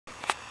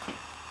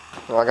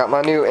Well, I got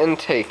my new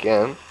intake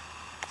in.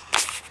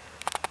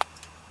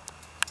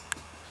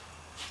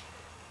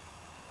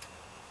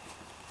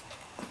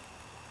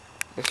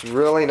 It's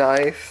really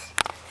nice.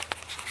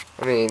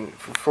 I mean,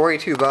 for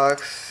 42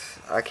 bucks,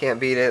 I can't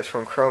beat it. It's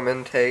from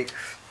Chromeintakes.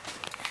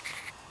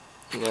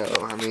 You know,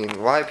 I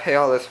mean, why pay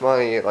all this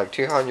money, like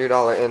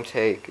 $200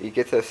 intake? You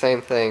get the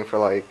same thing for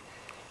like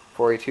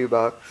 42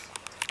 bucks.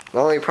 The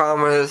only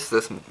problem is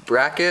this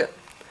bracket.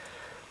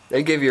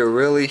 They give you a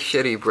really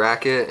shitty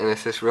bracket, and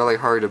it's just really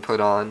hard to put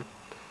on.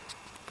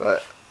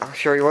 But I'll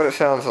show you what it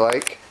sounds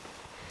like.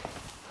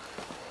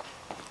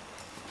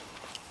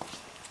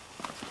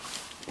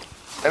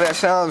 And it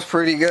sounds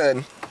pretty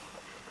good.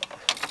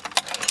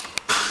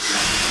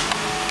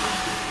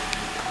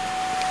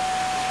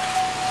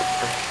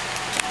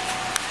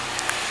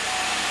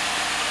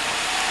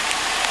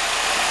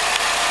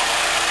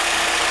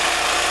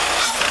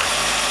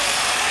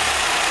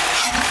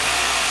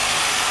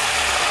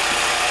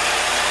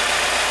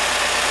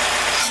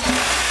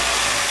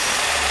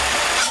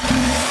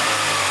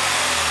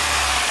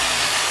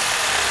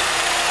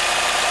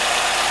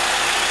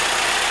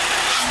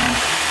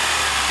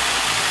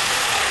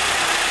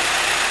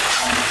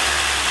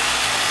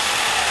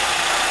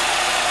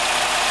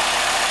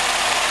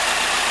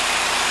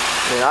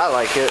 Yeah, I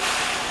like it.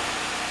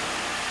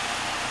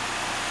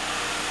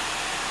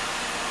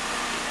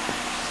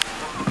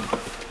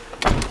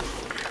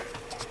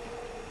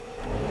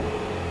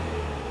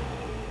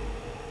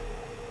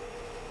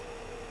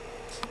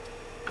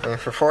 And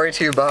for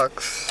 42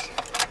 bucks,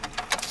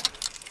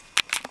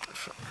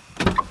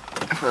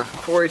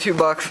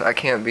 I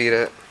can't beat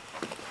it.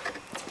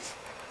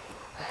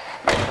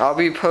 I'll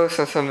be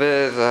posting some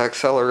vids of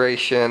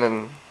acceleration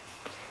and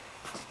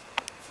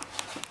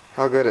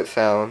how good it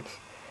sounds.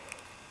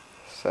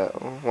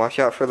 So watch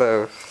out for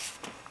those.